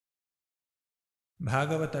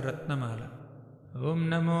भागवत रत्नमाला। ॐ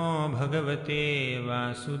नमो भगवते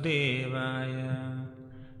वासुदेवाय।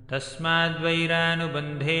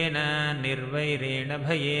 तस्माद्वैरानुबन्धेन निर्वैरेण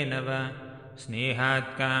भयेन वा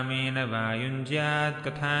स्नेहात् कामेन वा युञ्ज्यात्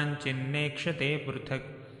कथाञ्चिन्नेक्षते पृथक्।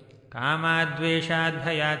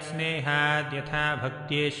 कामाद्वेषाद्भयात् स्नेहाद् यथा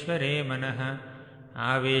भक्त्येश्वरे मनः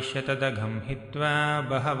आवेश्य तदघं हित्वा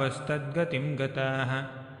बहवस्तद्गतिं गताः।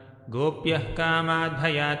 गोप्यः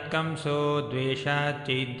कामाद्भयात् कंसो द्वेषात्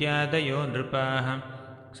चैद्यादयो नृपाः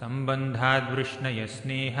सम्बन्धाद्वृष्णयः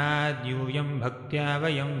स्नेहाद् यूयं भक्त्या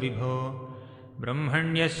वयं विभो।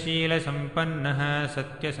 ब्रह्मण्यशीलसम्पन्नः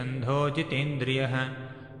सत्यसन्धो जितेन्द्रियः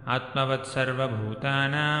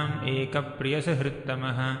आत्मवत्सर्वभूतानाम्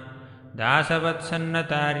एकप्रियसुहृत्तमः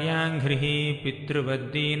दासवत्सन्नतार्याङ्घ्रिः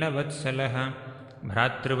पितृवद्दीनवत्सलः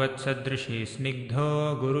भ्रातृवत्सदृशी स्निग्धो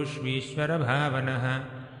गुरुष्वीश्वरभावनः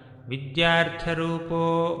विद्यार्थरूपो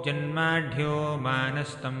जन्माढ्यो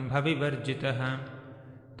मानस्तम्भविवर्जितः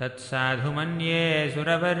तत्साधु मन्ये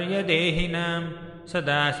सुरवर्यदेहिनां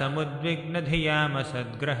सदा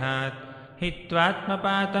समुद्विग्नधियामसद्ग्रहात्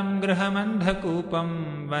हित्वात्मपातं गृहमन्धकूपं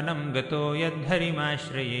वनं गतो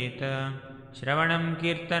यद्धरिमाश्रयेत। श्रवणं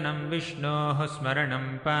कीर्तनं विष्णोः स्मरणं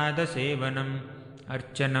पादसेवनम्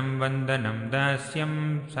अर्चनं वन्दनं दास्यं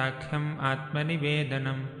साख्यम्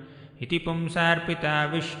आत्मनिवेदनम् इति पुंसार्पिता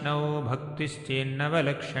विष्णौ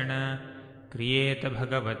भक्तिश्चेन्नवलक्षणा क्रियेत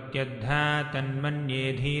भगवत्यद्धा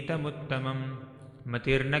तन्मन्येधीतमुत्तमम्।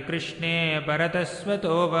 मतिर्न कृष्णे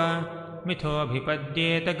परतस्वतो वा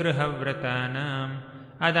मिथोऽभिपद्येत गृहव्रतानाम्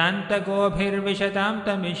अदान्तगोभिर्विशतां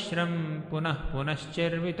तमिश्रं पुनः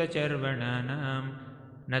पुनश्चर्वितचर्वणानां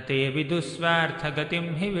न ते विदुस्वार्थगतिं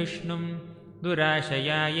हि विष्णुं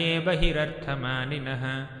दुराशया ये बहिरर्थमानिनः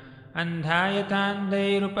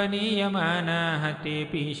अन्धायतान्दैरुपनीयमानाः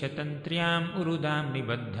तेऽपीशतन्त्र्याम् उरुदां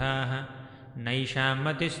निबद्धाः नैषां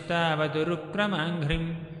मतिस्तावदुरुक्रमाङ्घ्रिं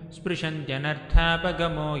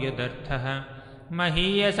स्पृशन्त्यनर्थापगमो यदर्थः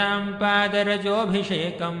महीयसां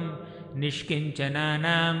पादरजोऽभिषेकं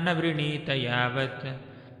निष्किञ्चनानां न वृणीत यावत्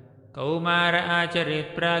कौमार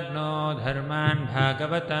आचरेत् प्राज्ञो धर्मान्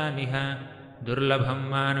भागवतानिह दुर्लभं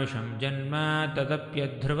मानुषं जन्म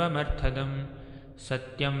तदप्यध्रुवमर्थदम्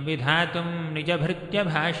सत्यं विधातुं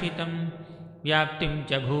निजभृत्यभाषितं व्याप्तिं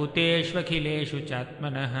च भूतेष्वखिलेषु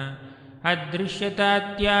चात्मनः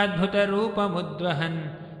अदृश्यतात्याद्भुतरूपमुद्वहन्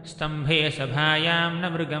स्तम्भे सभायां न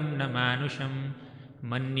मृगं न मानुषं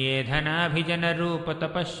मन्ये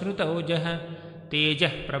धनाभिजनरूपतपश्रुतौजः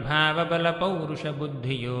तेजः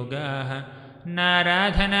प्रभावबलपौरुषबुद्धियोगाः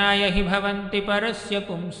नाराधनाय हि भवन्ति परस्य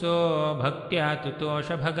पुंसो भक्त्या तुतोष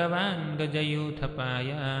भगवान् गजयूथपाय।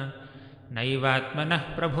 नैवात्मनः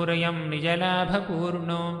प्रभुरयं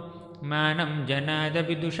निजलाभपूर्णो मानं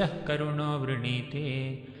जनादविदुषः करुणो वृणीते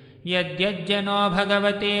यद्यज्जनो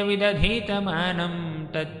भगवते विदधीतमानं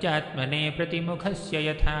तच्चात्मने प्रतिमुखस्य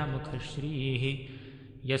यथा मुखश्रीः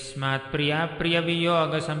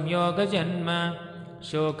यस्मात्प्रियाप्रियवियोगसंयोगजन्म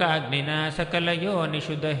शोकाग्निना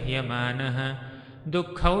सकलयोनिषु दह्यमानः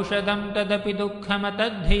दुःखौषधं तदपि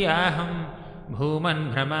दुःखमतद्धियाहं भूमन्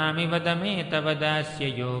भ्रमामि वद मे तव दास्य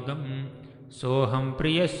योगम्। सोऽहं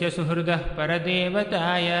प्रियस्य सुहृदः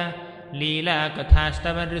परदेवताय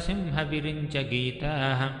लीलाकथास्तव नृसिंहविरिञ्च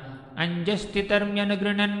गीताः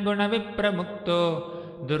अञ्जस्तितर्म्यनुगृणन् गुणविप्रमुक्तो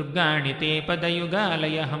दुर्गाणि ते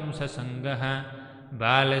पदयुगालय हंससङ्गः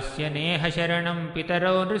बालस्य नेहशरणं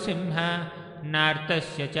पितरो नृसिंह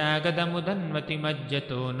नार्तस्य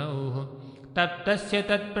चागदमुदन्वतिमज्जतोनौः तप्तस्य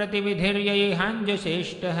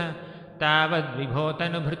तत्प्रतिविधिर्यैहाञ्जश्रेष्ठः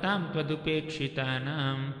तावद्विभोतनुभृतां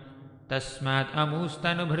त्वदुपेक्षितानाम् तस्मात्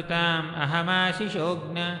अमूस्तनुभृताम्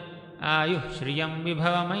अहमाशिषोऽज्ञ आयुः श्रियं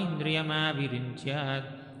विभवमैन्द्रियमाविरिञ्च्यात्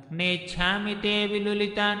नेच्छामि ते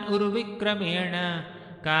विलुलितान् उर्विक्रमेण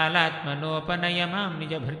कालात्मनोपनय मां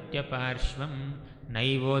निजभृत्यपार्श्वम्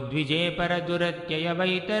नैवोद्विजे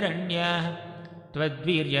परदुरत्ययवैतरण्याः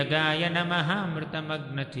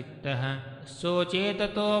त्वद्वीर्यगायनमहामृतमग्नचित्तः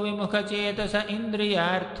सोचेततो विमुखचेतस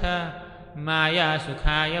इन्द्रियार्थ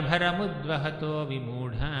मायासुखाय भरमुद्वहतो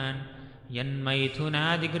विमूढान्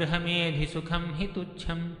यन्मैथुनादिगृहमेधिसुखं हि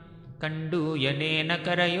तुच्छं कण्डूयनेन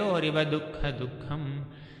करयोरिव दुःखदुःखं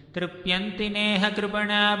तृप्यन्ति नेह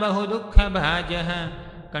कृपणा बहुदुःखभाजः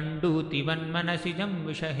कण्डूतिवन्मनसिजं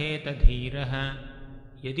विषहेत धीरः।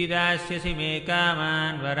 यदि दास्यसि मे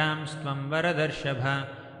कामान् वरांस्त्वं वरदर्शभ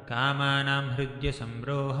कामानां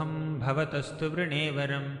हृद्यसंरोहं भवतस्तु वृणे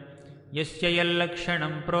वरम् यस्य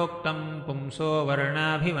यल्लक्षणं प्रोक्तं पुंसो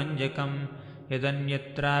वर्णाभिवञ्जकं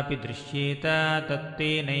यदन्यत्रापि दृश्येत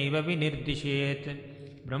तत्तेनैव विनिर्दिशेत्।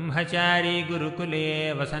 ब्रह्मचारी गुरुकुले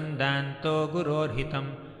वसन्दान्तो गुरोर्हितं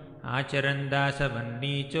आचरन्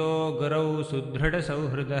दासवन्नीचो गुरौ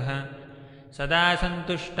सुदृढसौहृदः सदा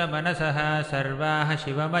सन्तुष्टमनसः सर्वाः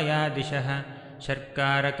शिवमया दिशः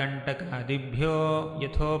शर्कारकण्टकादिभ्यो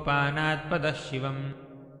यथोपानात्पदः शिवम्